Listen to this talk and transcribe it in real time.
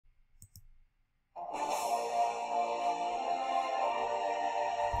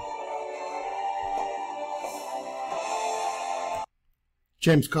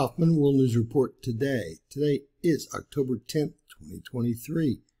James Kaufman, World News Report today. Today is October 10th,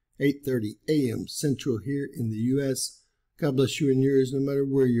 2023, 8:30 a.m. Central here in the U.S. God bless you and yours no matter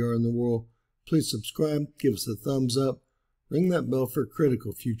where you are in the world. Please subscribe, give us a thumbs up, ring that bell for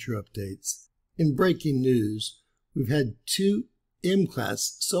critical future updates. In breaking news, we've had 2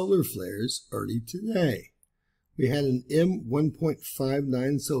 M-class solar flares early today. We had an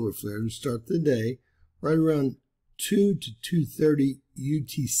M1.59 solar flare to start the day right around 2 to 2:30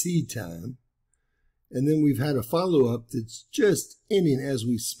 UTC time, and then we've had a follow-up that's just ending as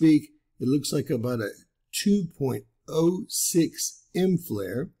we speak. It looks like about a 2.06 M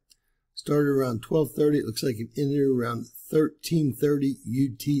flare. Started around 12:30. It looks like it ended around 13:30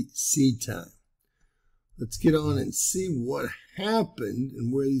 UTC time. Let's get on and see what happened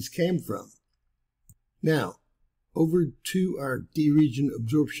and where these came from. Now, over to our D-Region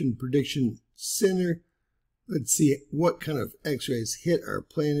Absorption Prediction Center. Let's see what kind of X-rays hit our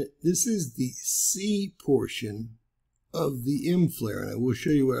planet. This is the C portion of the M flare, and I will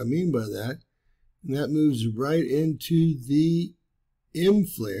show you what I mean by that. And that moves right into the M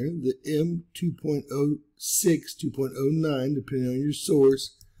flare, the M2.06, 2.09, depending on your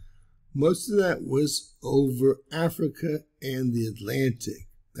source. Most of that was over Africa and the Atlantic.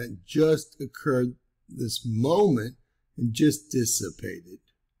 That just occurred this moment and just dissipated.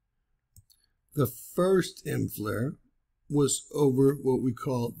 The first M flare was over what we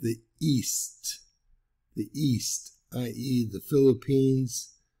call the East, i.e. the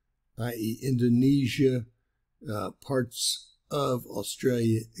Philippines, i.e. Indonesia, parts of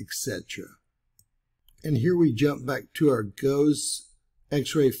Australia, etc. And here we jump back to our GOES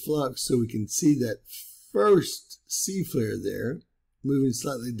X-ray flux so we can see that first C flare there, moving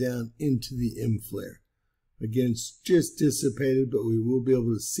slightly down into the M flare. Again, it's just dissipated, but we will be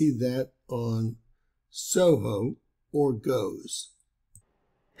able to see that on Soho or GOES.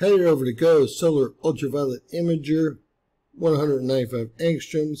 Headed over to GOES Solar Ultraviolet Imager, 195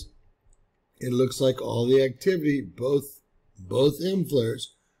 angstroms. It looks like all the activity, both M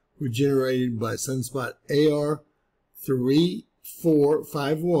flares, were generated by sunspot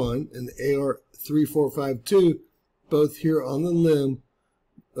AR3451 and the AR3452, both here on the limb,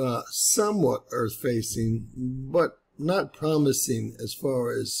 somewhat Earth-facing, but not promising as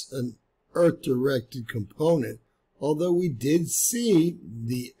far as an Earth-directed component, although we did see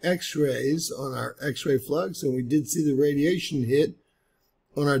the X-rays on our X-ray flux, and we did see the radiation hit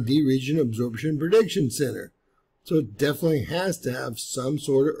on our D-Region Absorption Prediction Center. So it definitely has to have some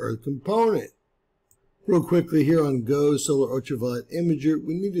sort of Earth component. Real quickly here on GOES Solar Ultraviolet Imager,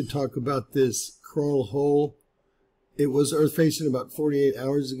 we need to talk about this Coronal Hole. It was Earth-facing about 48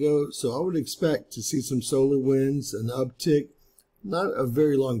 hours ago, so I would expect to see some solar winds, an uptick. Not a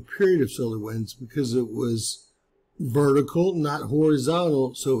very long period of solar winds because it was vertical, not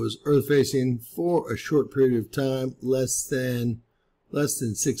horizontal, so it was Earth-facing for a short period of time, less than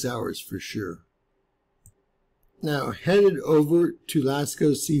 6 hours for sure. Now, headed over to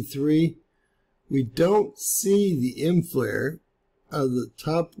Lasco C3, we don't see the M flare out of the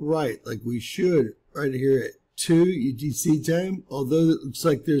top right like we should right here at 2 UTC time, although it looks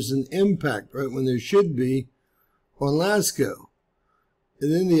like there's an impact right when there should be on Lasco.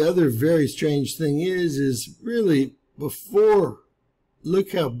 And then the other very strange thing is really before,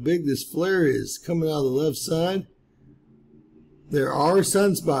 look how big this flare is coming out of the left side. There are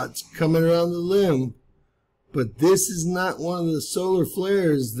sunspots coming around the limb, but this is not one of the solar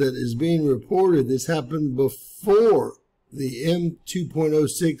flares that is being reported. This happened before the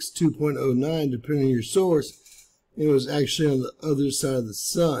M2.06, 2.09, depending on your source. It was actually on the other side of the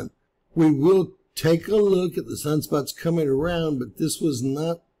sun. We will take a look at the sunspots coming around, but this was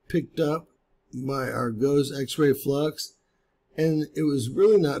not picked up by our GOES X-ray flux, and it was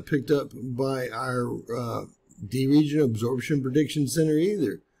really not picked up by our D-Region Absorption Prediction Center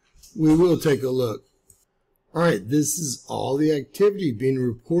either. We will take a look. All right, this is all the activity being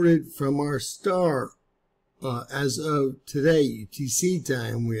reported from our star. As of today, UTC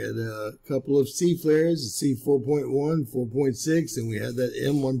time, we had a couple of C flares, a C4.1, 4.6, and we had that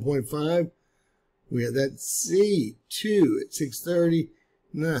M1.5. We had that C2 at 6:30.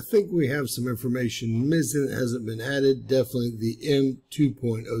 Now, I think we have some information missing that hasn't been added. Definitely the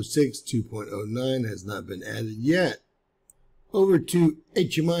M2.06, 2.09 has not been added yet. Over to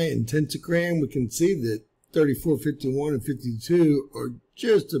HMI intensogram, we can see that 34, 51, and 52 are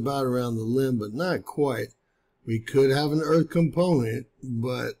just about around the limb, but not quite. We could have an Earth component,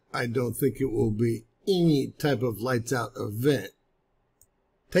 but I don't think it will be any type of lights out event.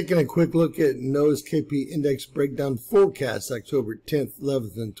 Taking a quick look at NOAA's KP Index Breakdown Forecast, October 10th,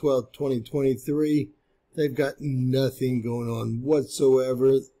 11th, and 12th, 2023. they've got nothing going on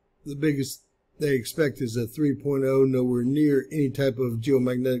whatsoever. The biggest they expect is a 3.0, nowhere near any type of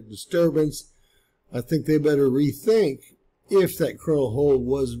geomagnetic disturbance. I think they better rethink if that coronal hole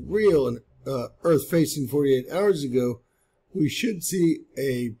was real and Earth facing 48 hours ago. We should see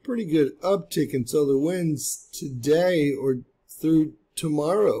a pretty good uptick in solar winds today or through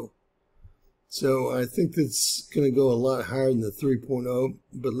tomorrow. So I think that's going to go a lot higher than the 3.0,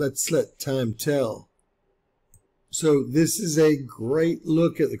 but let's let time tell. So this is a great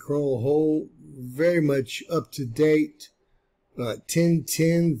look at the coronal hole, very much up to date.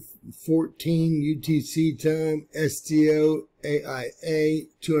 10:10:14 UTC time, STO, AIA,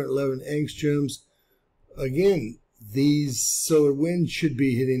 211 angstroms. Again, these solar winds should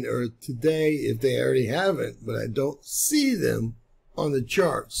be hitting Earth today if they already haven't, but I don't see them on the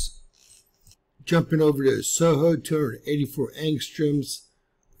charts. Jumping over to Soho, 284 angstroms.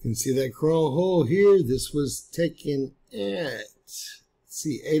 You can see that coronal hole here. This was taken at, let's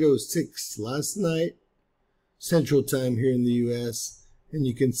see, 8:06 last night, Central Time here in the U.S. And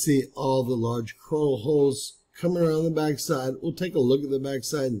you can see all the large coronal holes coming around the backside. We'll take a look at the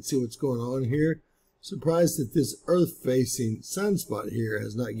backside and see what's going on here. Surprised that this Earth-facing sunspot here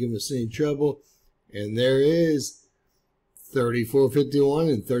has not given us any trouble. And there is 3451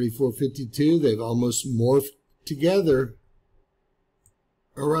 and 3452. They've almost morphed together.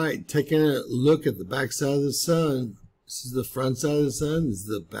 All right, taking a look at the backside of the sun. This is the front side of the sun. This is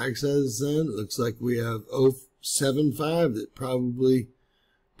the backside of the sun. It looks like we have 075 that probably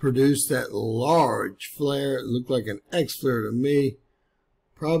produced that large flare. It looked like an X flare to me.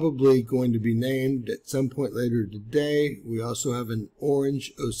 Probably going to be named at some point later today. We also have an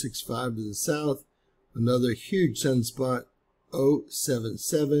orange 065 to the south. Another huge sunspot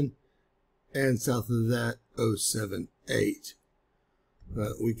 077. And south of that 078.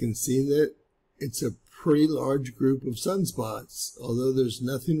 We can see that it's a pretty large group of sunspots, although there's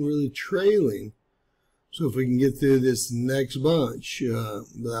nothing really trailing. So if we can get through this next bunch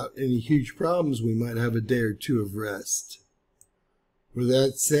without any huge problems, we might have a day or two of rest. With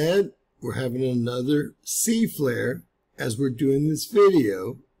that said, we're having another C flare as we're doing this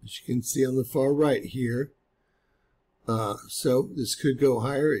video, as you can see on the far right here. So this could go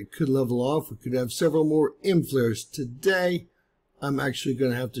higher. It could level off. We could have several more M flares today. I'm actually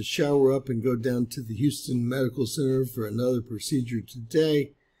going to have to shower up and go down to the Houston Medical Center for another procedure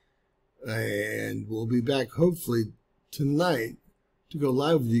today. And we'll be back hopefully tonight to go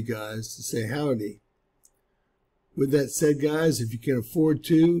live with you guys to say howdy. With that said, guys, if you can afford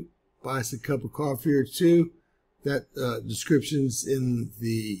to, buy us a cup of coffee or two. That description's in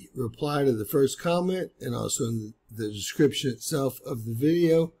the reply to the first comment and also in the description itself of the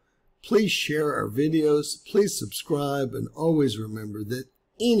video. Please share our videos, please subscribe, and always remember that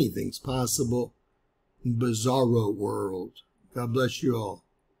anything's possible in Bizarro World. God bless you all.